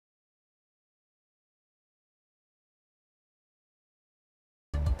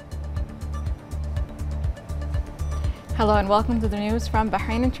Hello and welcome to the news from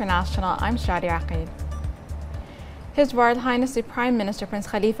Bahrain International. I'm Shadi Aqid. His Royal Highness the Prime Minister Prince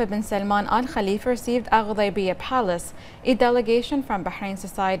Khalifa bin Salman Al Khalifa received Abu Dhabi Palace a delegation from Bahrain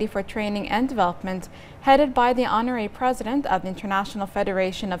Society for Training and Development, headed by the Honorary President of the International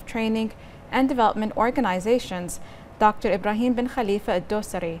Federation of Training and Development Organizations, Dr. Ibrahim bin Khalifa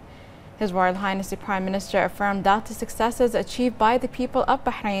Al-Dosari. His Royal Highness the Prime Minister affirmed that the successes achieved by the people of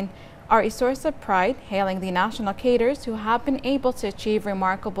Bahrain are a source of pride, hailing the national cadres who have been able to achieve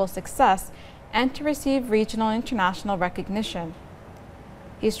remarkable success and to receive regional and international recognition.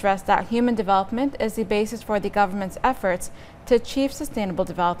 He stressed that human development is the basis for the government's efforts to achieve sustainable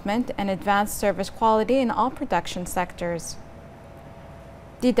development and advance service quality in all production sectors.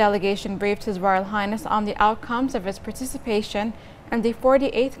 The delegation briefed His Royal Highness on the outcomes of its participation in the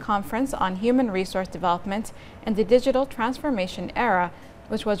 48th Conference on Human Resource Development in the Digital Transformation Era,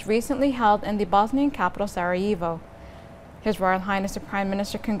 which was recently held in the Bosnian capital Sarajevo. His Royal Highness the Prime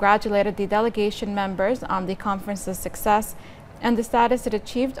Minister congratulated the delegation members on the conference's success and the status it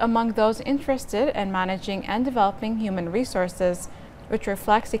achieved among those interested in managing and developing human resources, which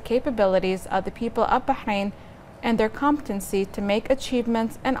reflects the capabilities of the people of Bahrain and their competency to make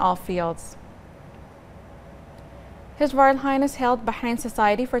achievements in all fields. His Royal Highness hailed Bahrain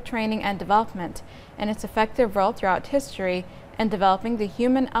Society for Training and Development and its effective role throughout history in developing the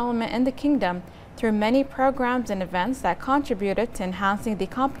human element in the kingdom through many programs and events that contributed to enhancing the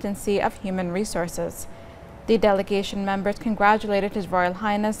competency of human resources. The delegation members congratulated His Royal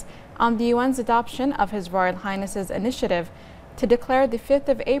Highness on the UN's adoption of His Royal Highness's initiative to declare the 5th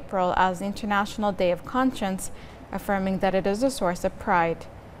of April as the International Day of Conscience, affirming that it is a source of pride.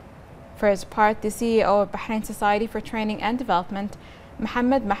 For his part, the CEO of Bahrain Society for Training and Development,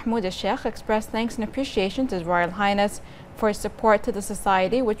 Mohammed Mahmoud al-Sheikh, expressed thanks and appreciation to His Royal Highness for his support to the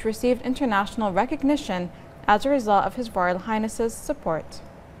Society, which received international recognition as a result of His Royal Highness's support.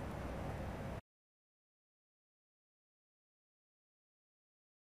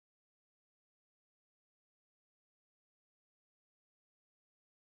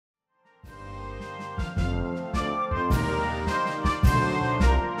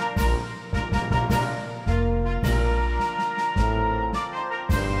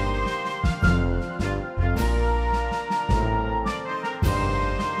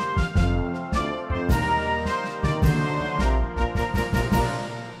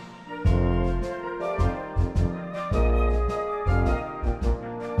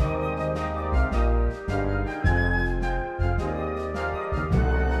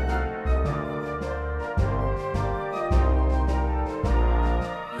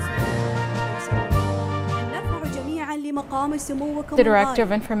 The Director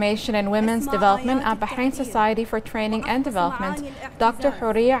of Information and Women's Development at Bahrain Society for Training and Development, Dr.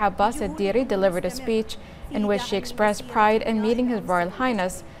 Huriya Abbas Ad-Diri, delivered a speech in which she expressed pride in meeting His Royal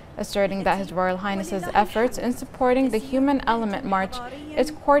Highness, asserting that His Royal Highness's efforts in supporting the Human Element March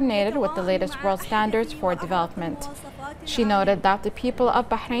is coordinated with the latest world standards for development. She noted that the people of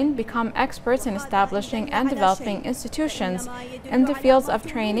Bahrain become experts in establishing and developing institutions in the fields of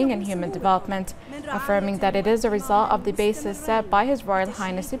training and human development, affirming that it is a result of the basis set by His Royal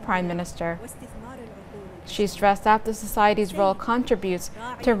Highness the Prime Minister. She stressed that the Society's role contributes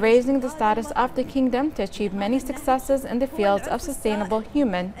to raising the status of the kingdom to achieve many successes in the fields of sustainable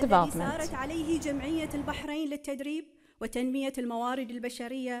human development. وتنمية الموارد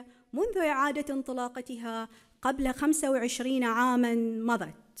البشرية منذ إعادة انطلاقتها قبل 25 عاماً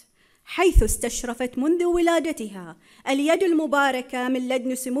مضت، حيث استشرفت منذ ولادتها اليد المباركة من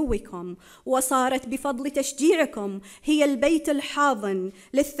لدن سموكم، وصارت بفضل تشجيعكم هي البيت الحاضن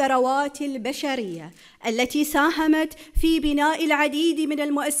للثروات البشرية التي ساهمت في بناء العديد من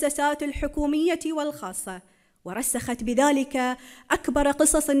المؤسسات الحكومية والخاصة، ورسخت بذلك أكبر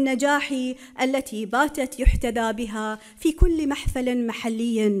قصص النجاح التي باتت يحتذى بها في كل محفل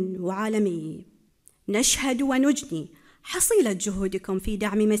محلي وعالمي. نشهد ونجني حصيلة جهودكم في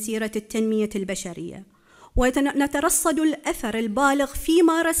دعم مسيرة التنمية البشرية، ونترصد الأثر البالغ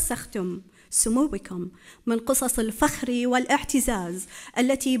فيما رسختم سموكم من قصص الفخر والاعتزاز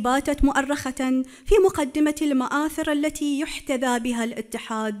التي باتت مؤرخة في مقدمة المآثر التي يحتذى بها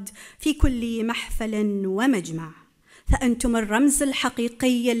الاتحاد في كل محفل ومجمع، فأنتم الرمز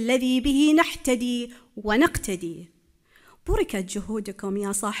الحقيقي الذي به نحتدي ونقتدي. بركت جهودكم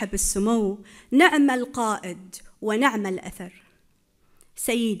يا صاحب السمو، نعم القائد ونعم الأثر.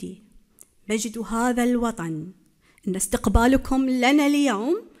 سيدي، مجد هذا الوطن إن استقبالكم لنا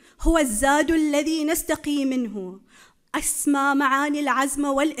اليوم هو الزاد الذي نستقي منه أسمى معاني العزم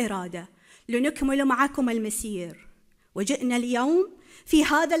والإرادة لنكمل معكم المسير وجئنا اليوم في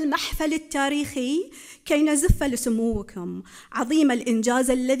هذا المحفل التاريخي كي نزف لسموكم عظيم الإنجاز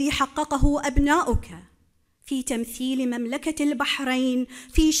الذي حققه أبناؤك في تمثيل مملكة البحرين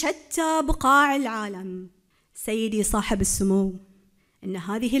في شتى بقاع العالم. سيدي صاحب السمو، إن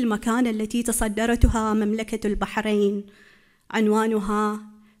هذه المكانة التي تصدرتها مملكة البحرين عنوانها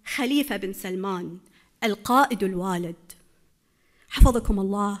خليفة بن سلمان القائد الوالد. حفظكم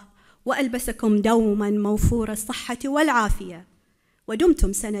الله وألبسكم دوما موفور الصحة والعافية،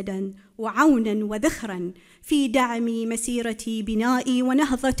 ودمتم سندا وعونا وذخرا في دعم مسيرة بناء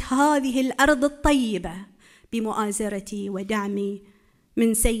ونهضة هذه الأرض الطيبة بمؤازرة ودعم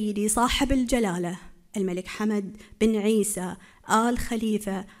من سيدي صاحب الجلالة الملك حمد بن عيسى آل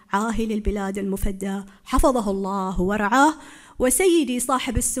خليفة عاهل البلاد المفدى حفظه الله ورعاه، وسيدي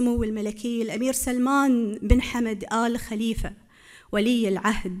صاحب السمو الملكي الأمير سلمان بن حمد آل خليفة ولي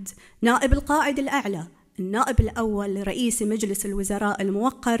العهد نائب القائد الأعلى النائب الأول لرئيس مجلس الوزراء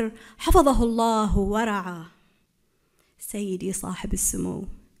الموقر حفظه الله ورعاه. سيدي صاحب السمو،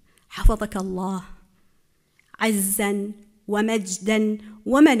 حفظك الله عزا ومجدا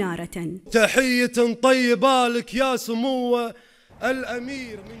ومنارة. تحية طيبة لك يا سمو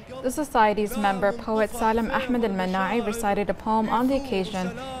الأمير. The Society's member, poet Salim Ahmed al-Manna'i, recited a poem on the occasion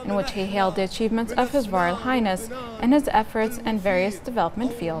in which he hailed the achievements of His Royal Highness and his efforts in various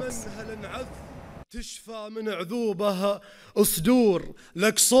development fields. تشفى من عذوبها أصدور،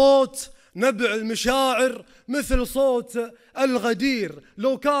 لك صوت نبع المشاعر مثل صوت الغدير،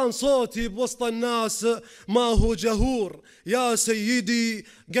 لو كان صوتي بوسط الناس ما هو جهور. يا سيدي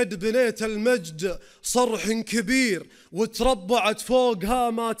قد بنيت المجد صرح كبير، وتربعت فوق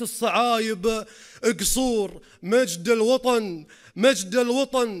هامات الصعايب قصور. مجد الوطن مجد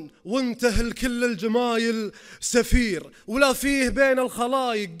الوطن وانته لكل الجمايل سفير، ولا فيه بين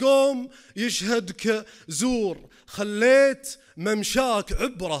الخلايق قوم يشهدك زور. خليت ممشاك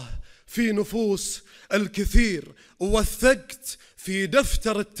عبره في نفوس الكثير، ووثقت في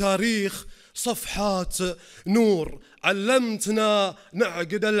دفتر التاريخ صفحات نور. علمتنا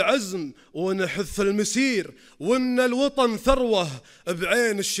نعقد العزم ونحث المسير، وإن الوطن ثروة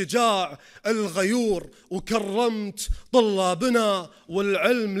بعين الشجاع الغيور. وكرمت طلابنا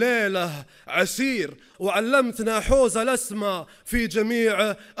والعلم ليله عسير، وعلمتنا حوز الأسمى في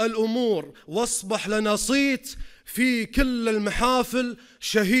جميع الأمور. واصبح لنا صيت في كل المحافل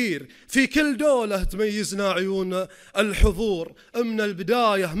شهير، في كل دولة تميزنا عيون الحضور. من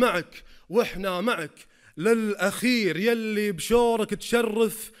البداية معك وإحنا معك للأخير، يلي بشورك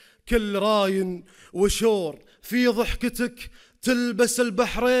تشرف كل راين وشور. في ضحكتك تلبس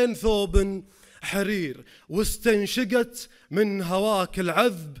البحرين ثوب حرير، واستنشقت من هواك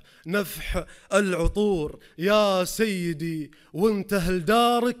العذب نفح العطور. يا سيدي وانته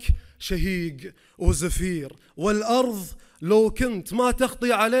لدارك شهيق وزفير، والأرض لو كنت ما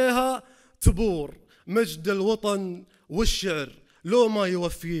تخطي عليها تبور. مجد الوطن والشعر لو ما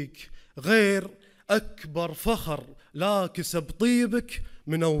يوفيك غير أكبر فخر، لا كسب طيبك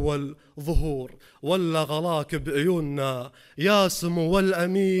من أول ظهور. ولا غلاك بعيوننا يا سمو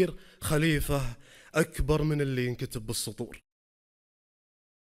الأمير خليفة أكبر من اللي ينكتب بالسطور.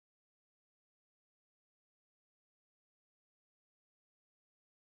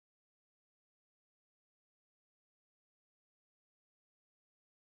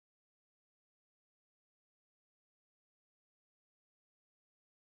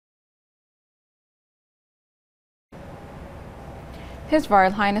 His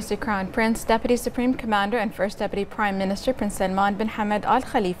Royal Highness the Crown Prince, Deputy Supreme Commander and First Deputy Prime Minister Prince Salman bin Hamad Al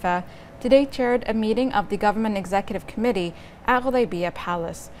Khalifa today chaired a meeting of the Government Executive Committee at Ghudaybiyah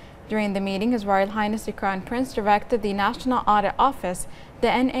Palace. During the meeting, His Royal Highness the Crown Prince directed the National Audit Office,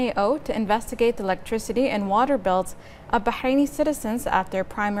 the NAO, to investigate the electricity and water bills of Bahraini citizens at their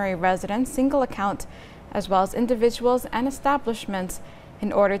primary residence single account, as well as individuals and establishments,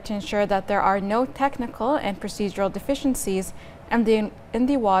 in order to ensure that there are no technical and procedural deficiencies in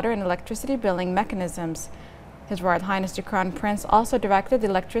the water and electricity billing mechanisms. His Royal Highness the Crown Prince also directed the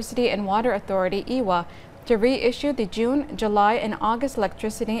Electricity and Water Authority (EWA) to reissue the June, July, and August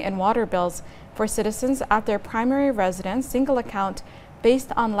electricity and water bills for citizens at their primary residence single account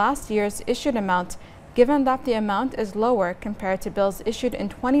based on last year's issued amount, given that the amount is lower compared to bills issued in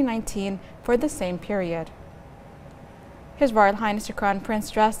 2019 for the same period. His Royal Highness the Crown Prince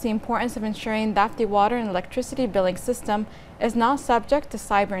stressed the importance of ensuring that the water and electricity billing system is not subject to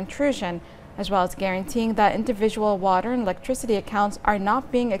cyber intrusion, as well as guaranteeing that individual water and electricity accounts are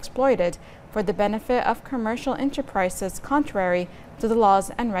not being exploited for the benefit of commercial enterprises contrary to the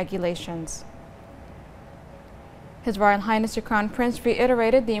laws and regulations. His Royal Highness the Crown Prince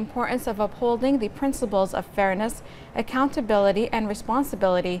reiterated the importance of upholding the principles of fairness, accountability, and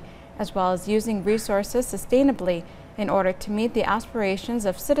responsibility, as well as using resources sustainably in order to meet the aspirations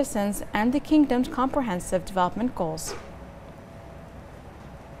of citizens and the Kingdom's comprehensive development goals.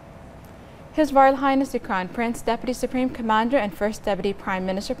 His Royal Highness the Crown Prince, Deputy Supreme Commander and First Deputy Prime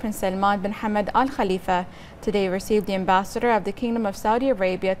Minister Prince Salman bin Hamad Al Khalifa today received the Ambassador of the Kingdom of Saudi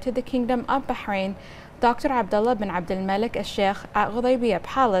Arabia to the Kingdom of Bahrain, Dr. Abdullah bin Abdul Malik Al Sheikh at Ghudaybiya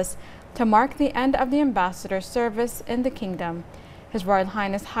Palace, to mark the end of the Ambassador's service in the Kingdom. His Royal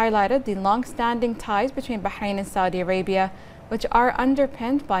Highness highlighted the long-standing ties between Bahrain and Saudi Arabia, which are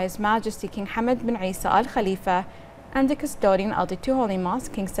underpinned by His Majesty King Hamad bin Isa Al Khalifa and the custodian of the two holy mosques,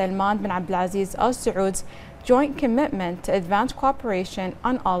 King Salman bin Abdulaziz Al Saud's joint commitment to advance cooperation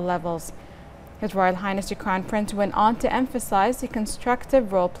on all levels. His Royal Highness the Crown Prince went on to emphasize the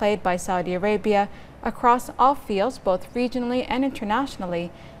constructive role played by Saudi Arabia across all fields, both regionally and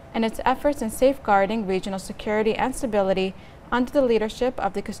internationally, and its efforts in safeguarding regional security and stability under the leadership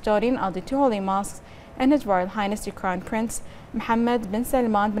of the custodian of the two holy mosques and His Royal Highness the Crown Prince Mohammed bin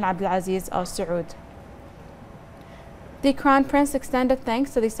Salman bin Abdulaziz Al Saud. The Crown Prince extended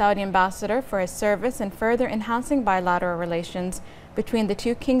thanks to the Saudi ambassador for his service in further enhancing bilateral relations between the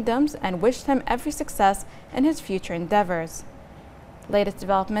two kingdoms and wished him every success in his future endeavors. Latest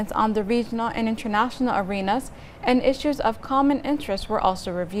developments on the regional and international arenas and issues of common interest were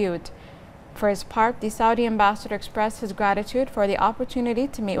also reviewed. For his part, the Saudi ambassador expressed his gratitude for the opportunity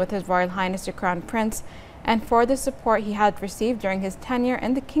to meet with His Royal Highness the Crown Prince and for the support he had received during his tenure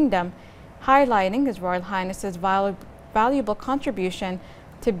in the kingdom, highlighting His Royal Highness's valuable contribution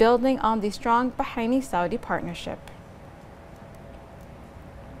to building on the strong Bahraini-Saudi partnership.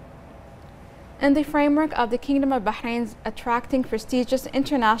 In the framework of the Kingdom of Bahrain's attracting prestigious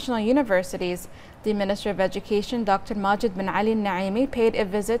international universities, the Minister of Education, Dr. Majid bin Ali Naimi, paid a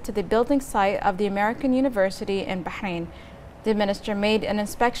visit to the building site of the American University in Bahrain. The minister made an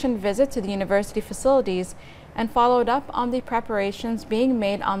inspection visit to the university facilities and followed up on the preparations being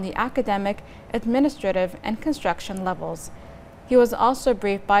made on the academic, administrative, and construction levels. He was also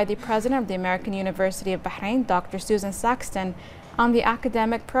briefed by the President of the American University of Bahrain, Dr. Susan Saxton, on the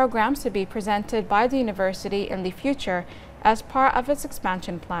academic programs to be presented by the university in the future as part of its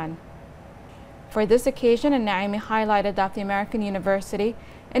expansion plan. For this occasion, Naimi highlighted that the American University,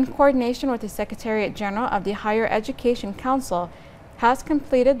 in coordination with the Secretariat General of the Higher Education Council, has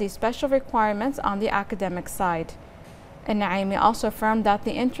completed the special requirements on the academic side. Naimi also affirmed that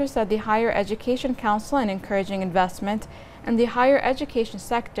the interest of the Higher Education Council in encouraging investment in the higher education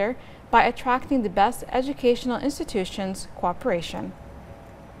sector by attracting the best educational institutions cooperation.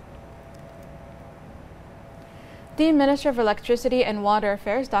 The Minister of Electricity and Water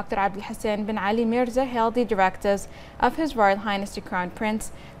Affairs, Dr. Abdul Hussein bin Ali Mirza, hailed the directives of His Royal Highness the Crown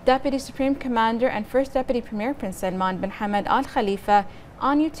Prince, Deputy Supreme Commander and First Deputy Premier Prince Salman bin Hamad Al Khalifa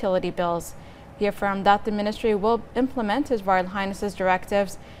on utility bills. He affirmed that the ministry will implement His Royal Highness's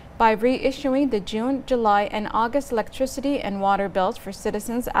directives by reissuing the June, July, and August electricity and water bills for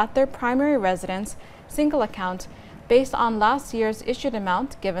citizens at their primary residence single account based on last year's issued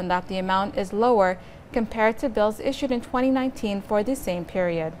amount, given that the amount is lower compared to bills issued in 2019 for the same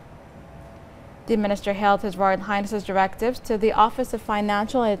period. The minister hailed His Royal Highness's directives to the Office of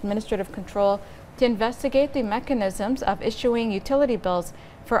Financial and Administrative Control to investigate the mechanisms of issuing utility bills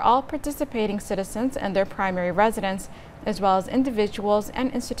for all participating citizens and their primary residence, as well as individuals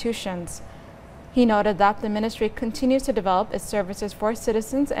and institutions. He noted that the ministry continues to develop its services for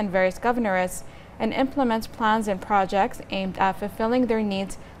citizens and various governorates and implements plans and projects aimed at fulfilling their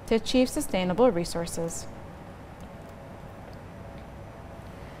needs to achieve sustainable resources.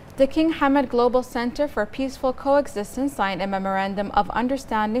 The King Hamad Global Center for Peaceful Coexistence signed a Memorandum of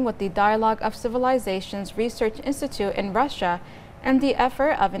Understanding with the Dialogue of Civilizations Research Institute in Russia and the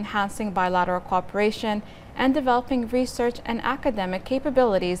effort of enhancing bilateral cooperation and developing research and academic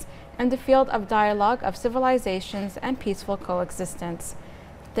capabilities in the field of dialogue of civilizations and peaceful coexistence.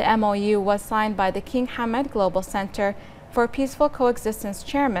 The MOU was signed by the King Hamad Global Center for Peaceful Coexistence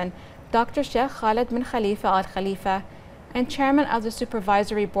Chairman, Dr. Sheikh Khalid bin Khalifa Al Khalifa, and Chairman of the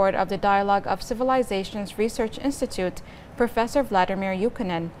Supervisory Board of the Dialogue of Civilizations Research Institute, Professor Vladimir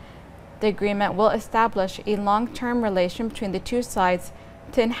Yukonin. The agreement will establish a long-term relation between the two sides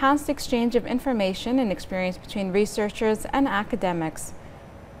to enhance the exchange of information and experience between researchers and academics.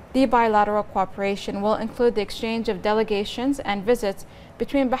 The bilateral cooperation will include the exchange of delegations and visits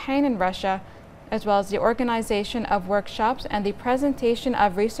between Bahrain and Russia, as well as the organization of workshops and the presentation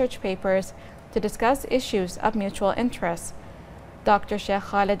of research papers to discuss issues of mutual interest. Dr. Sheikh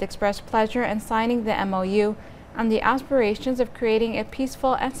Khalid expressed pleasure in signing the MOU and the aspirations of creating a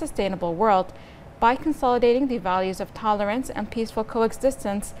peaceful and sustainable world by consolidating the values of tolerance and peaceful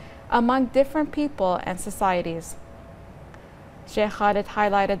coexistence among different people and societies. Sheikh Khalid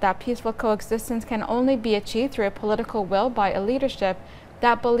highlighted that peaceful coexistence can only be achieved through a political will by a leadership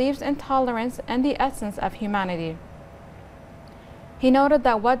that believes in tolerance and the essence of humanity. He noted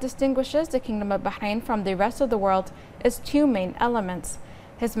that what distinguishes the Kingdom of Bahrain from the rest of the world is two main elements: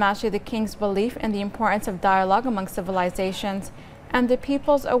 His Majesty the King's belief in the importance of dialogue among civilizations and the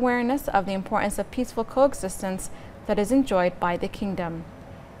people's awareness of the importance of peaceful coexistence that is enjoyed by the kingdom.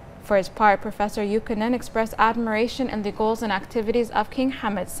 For his part, Professor Yukonen expressed admiration in the goals and activities of King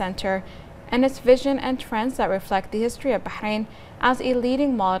Hamad Center and its vision and trends that reflect the history of Bahrain as a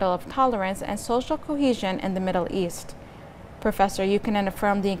leading model of tolerance and social cohesion in the Middle East. Professor Yukonen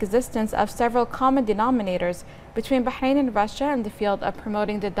affirmed the existence of several common denominators between Bahrain and Russia in the field of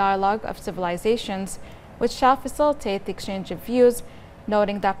promoting the dialogue of civilizations, which shall facilitate the exchange of views,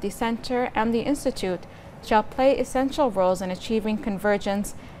 noting that the Center and the Institute shall play essential roles in achieving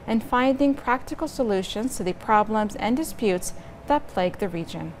convergence and finding practical solutions to the problems and disputes that plague the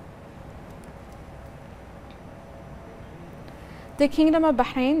region. The Kingdom of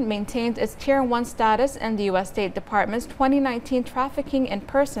Bahrain maintained its Tier 1 status in the U.S. State Department's 2019 Trafficking in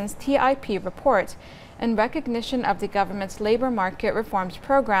Persons TIP report in recognition of the government's labor market reforms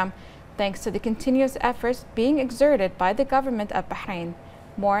program, thanks to the continuous efforts being exerted by the government of Bahrain.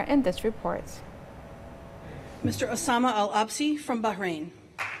 More in this report. Mr. Osama Al-Absi from Bahrain.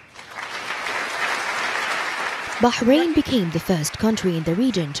 Bahrain became the first country in the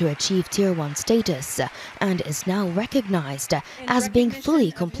region to achieve Tier 1 status and is now recognized as being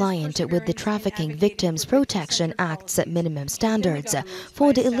fully compliant with the Trafficking Victims Protection Act's minimum standards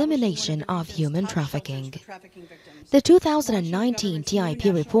for the elimination of human trafficking. The 2019 TIP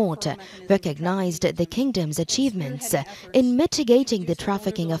report recognized the kingdom's achievements in mitigating the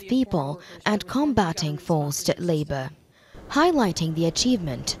trafficking of people and combating forced labor. Highlighting the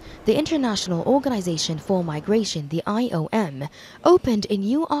achievement, the International Organization for Migration, the IOM, opened a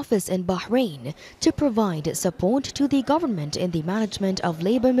new office in Bahrain to provide support to the government in the management of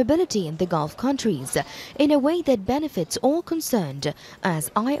labor mobility in the Gulf countries in a way that benefits all concerned, as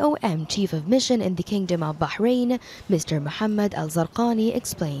IOM Chief of Mission in the Kingdom of Bahrain, Mr. Mohammed Al-Zarqani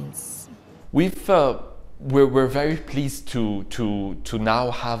explains. We're very pleased to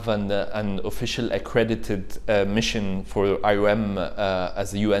now have an official accredited mission for IOM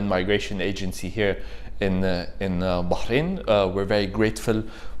as a UN migration agency here in Bahrain. We're very grateful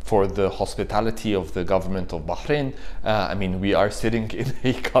for the hospitality of the government of Bahrain. I mean, we are sitting in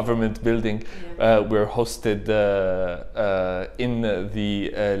a government building. We're hosted in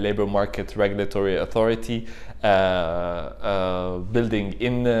the Labor Market Regulatory Authority building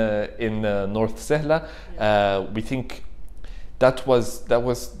in North Sehla. We think that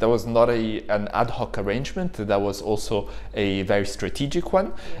was not an ad hoc arrangement. That was also a very strategic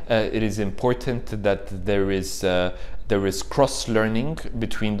one. It is important that there is cross-learning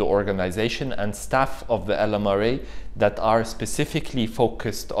between the organization and staff of the LMRA that are specifically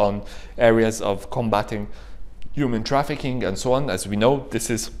focused on areas of combating human trafficking and so on. As we know, this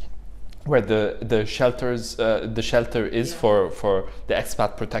is where the shelter is for the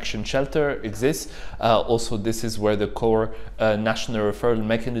expat protection shelter exists. Also, this is where the core national referral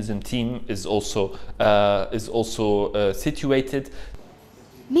mechanism team is also situated.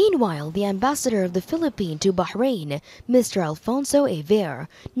 Meanwhile, the ambassador of the Philippines to Bahrain, Mr. Alfonso Aver,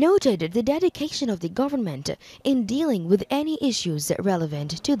 noted the dedication of the government in dealing with any issues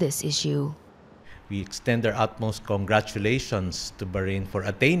relevant to this issue. We extend our utmost congratulations to Bahrain for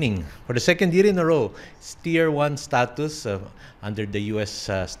attaining, for the second year in a row, Tier 1 status under the U.S.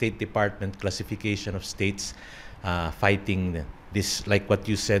 State Department classification of states fighting this, like what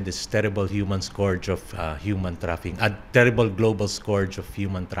you said, this terrible human scourge of human trafficking, a terrible global scourge of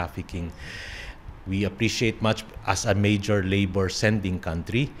human trafficking. We appreciate much as a major labor sending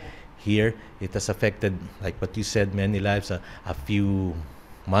country. Here, it has affected, like what you said, many lives. A few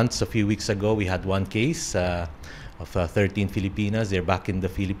weeks ago, we had one case of 13 Filipinas. They're back in the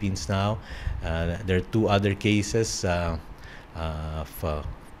Philippines now. There are two other cases of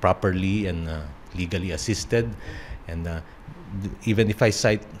properly and legally assisted. And even if I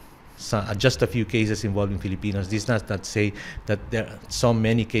cite just a few cases involving Filipinos, this does not say that there so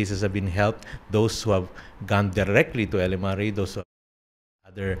many cases have been helped. Those who have gone directly to LMRA, those who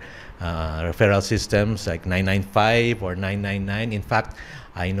have other referral systems like 995 or 999. In fact,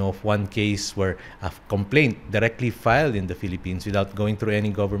 I know of one case where a complaint directly filed in the Philippines without going through any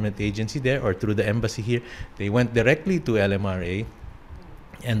government agency there or through the embassy here. They went directly to LMRA.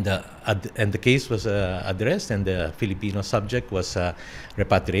 And the case was addressed, and the Filipino subject was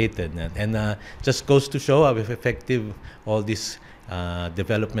repatriated. And just goes to show how effective all these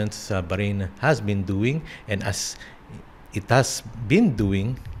developments Bahrain has been doing, and as it has been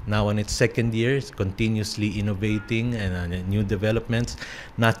doing now in its second year, it's continuously innovating and new developments,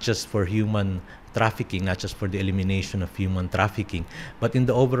 not just for human trafficking, not just for the elimination of human trafficking, but in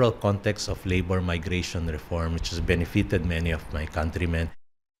the overall context of labor migration reform, which has benefited many of my countrymen.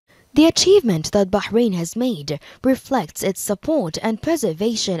 The achievement that Bahrain has made reflects its support and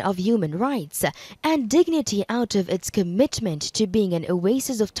preservation of human rights and dignity out of its commitment to being an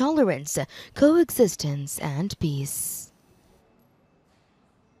oasis of tolerance, coexistence, and peace.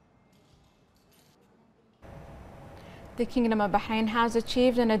 The Kingdom of Bahrain has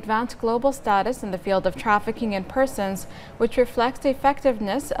achieved an advanced global status in the field of trafficking in persons, which reflects the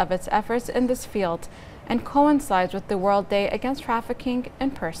effectiveness of its efforts in this field and coincides with the World Day Against Trafficking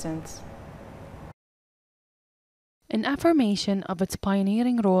in Persons. In affirmation of its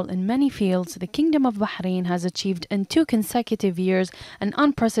pioneering role in many fields, the Kingdom of Bahrain has achieved in 2 consecutive years an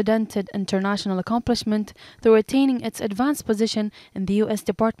unprecedented international accomplishment through attaining its advanced position in the U.S.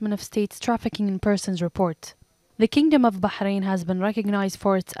 Department of State's Trafficking in Persons report. The Kingdom of Bahrain has been recognized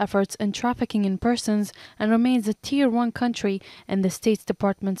for its efforts in trafficking in persons and remains a Tier 1 country in the State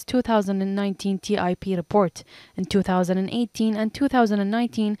Department's 2019 TIP report. In 2018 and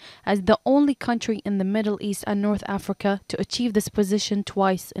 2019, as the only country in the Middle East and North Africa to achieve this position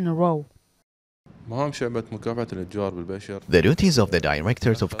twice in a row. The duties of the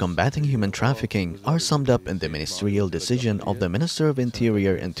Directorate of Combating Human Trafficking are summed up in the ministerial decision of the Minister of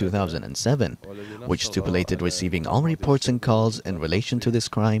Interior in 2007, which stipulated receiving all reports and calls in relation to this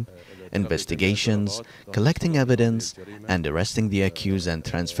crime, investigations, collecting evidence, and arresting the accused and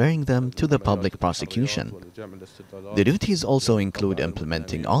transferring them to the public prosecution. The duties also include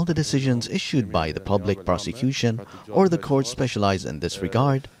implementing all the decisions issued by the public prosecution or the court specialized in this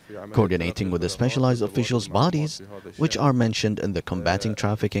regard, coordinating with the specialized officials' bodies, which are mentioned in the Combating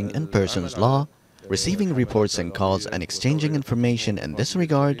Trafficking in Persons Law, receiving reports and calls and exchanging information in this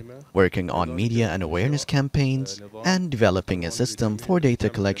regard, working on media and awareness campaigns, and developing a system for data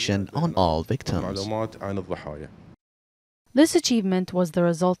collection on all victims. This achievement was the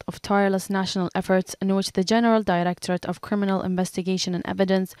result of tireless national efforts in which the General Directorate of Criminal Investigation and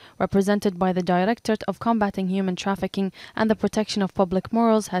Evidence, represented by the Directorate of Combating Human Trafficking and the Protection of Public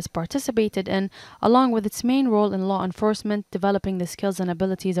Morals, has participated in, along with its main role in law enforcement, developing the skills and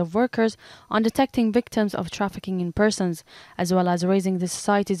abilities of workers on detecting victims of trafficking in persons, as well as raising the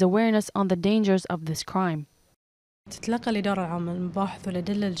society's awareness on the dangers of this crime. The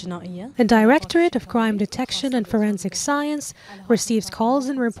Directorate of Crime Detection and Forensic Science receives calls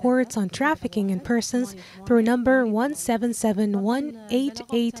and reports on trafficking in persons through number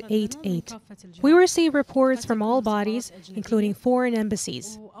 177-18888. We receive reports from all bodies, including foreign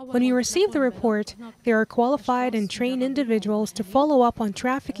embassies. When we receive the report, there are qualified and trained individuals to follow up on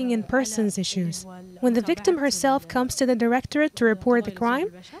trafficking in persons issues. When the victim herself comes to the Directorate to report the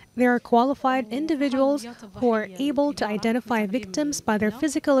crime, there are qualified individuals who are able to identify victims by their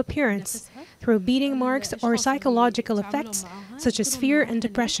physical appearance through beating marks or psychological effects such as fear and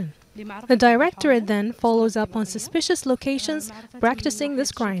depression. The Directorate then follows up on suspicious locations practicing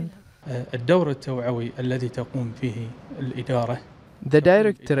this crime. The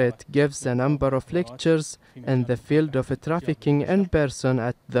Directorate gives a number of lectures in the field of trafficking in person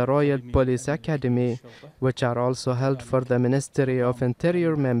at the Royal Police Academy, which are also held for the Ministry of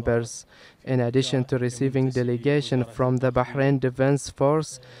Interior members. In addition to receiving delegation from the Bahrain Defense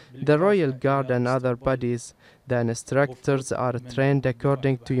Force, the Royal Guard and other bodies, the instructors are trained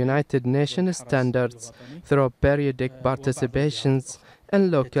according to United Nations standards through periodic participations in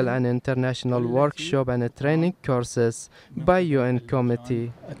local and international workshop and training courses by UN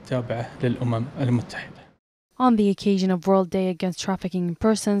Committee. On the occasion of World Day Against Trafficking in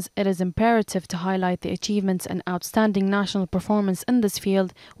Persons, it is imperative to highlight the achievements and outstanding national performance in this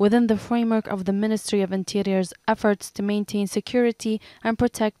field within the framework of the Ministry of Interior's efforts to maintain security and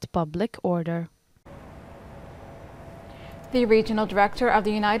protect public order. The Regional Director of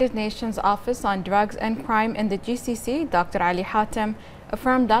the United Nations Office on Drugs and Crime in the GCC, Dr. Ali Hatem,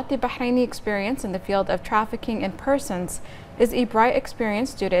 affirmed that the Bahraini experience in the field of trafficking in persons is a bright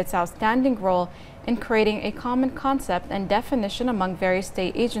experience due to its outstanding role in creating a common concept and definition among various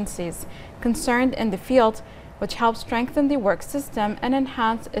state agencies concerned in the field, which helps strengthen the work system and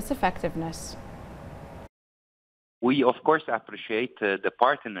enhance its effectiveness. We, of course, appreciate the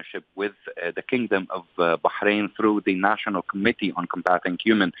partnership with the Kingdom of Bahrain through the National Committee on Combating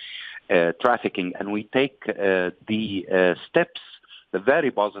Human Trafficking, and we take the steps the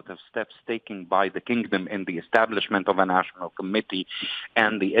very positive steps taken by the kingdom in the establishment of a national committee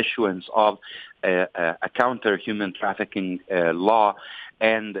and the issuance of a counter-human trafficking law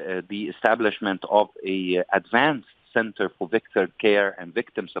and the establishment of a advanced Center for Victim Care and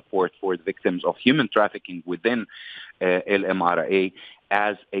Victim Support for the victims of human trafficking within LMRA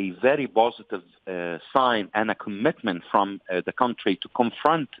as a very positive sign and a commitment from the country to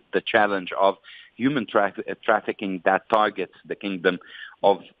confront the challenge of human trafficking that targets the Kingdom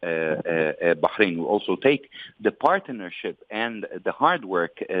of Bahrain. We also take the partnership and the hard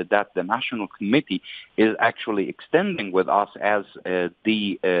work that the National Committee is actually extending with us as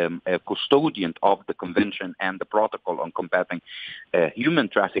the custodian of the Convention and the Protocol on Combating Human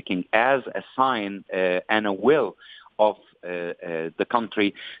Trafficking as a sign and a will of the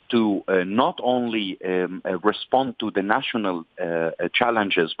country to not only respond to the national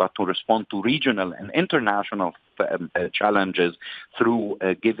challenges, but to respond to regional and international challenges through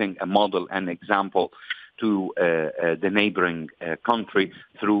giving a model and example to the neighboring country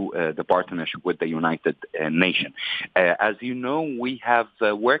through the partnership with the United Nations. As you know, we have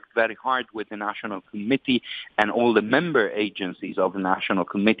worked very hard with the National Committee and all the member agencies of the National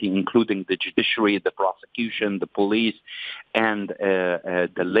Committee, including the judiciary, the prosecution, the police, and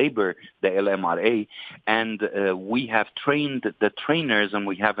the labor, the LMRA. And we have trained the trainers, and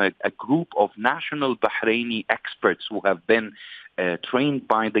we have a group of national Bahraini experts who have been trained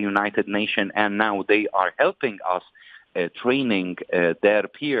by the United Nations, and now they are helping us training their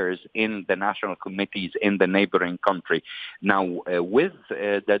peers in the national committees in the neighboring country. Now, with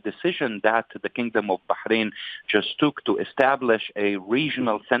the decision that the Kingdom of Bahrain just took to establish a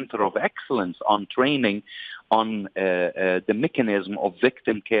regional center of excellence on training on the mechanism of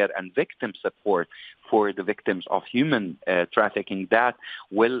victim care and victim support for the victims of human trafficking, that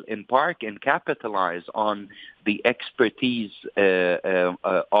will embark and capitalize on the expertise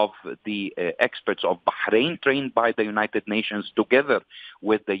of the experts of Bahrain, trained by the United Nations together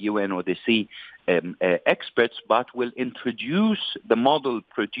with the UNODC experts, but will introduce the model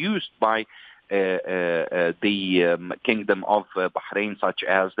produced by the Kingdom of Bahrain, such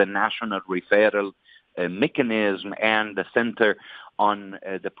as the national referral mechanism and the Center on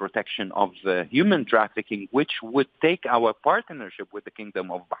the Protection of Human Trafficking, which would take our partnership with the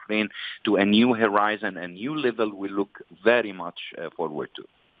Kingdom of Bahrain to a new horizon, a new level we look very much forward to.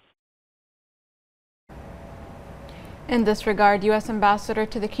 In this regard, U.S. Ambassador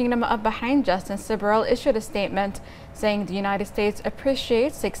to the Kingdom of Bahrain, Justin Sibrel, issued a statement saying the United States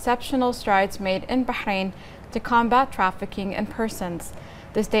appreciates the exceptional strides made in Bahrain to combat trafficking in persons.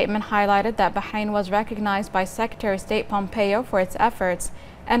 The statement highlighted that Bahrain was recognized by Secretary of State Pompeo for its efforts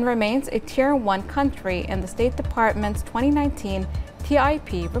and remains a Tier 1 country in the State Department's 2019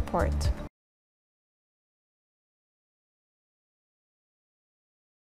 TIP report.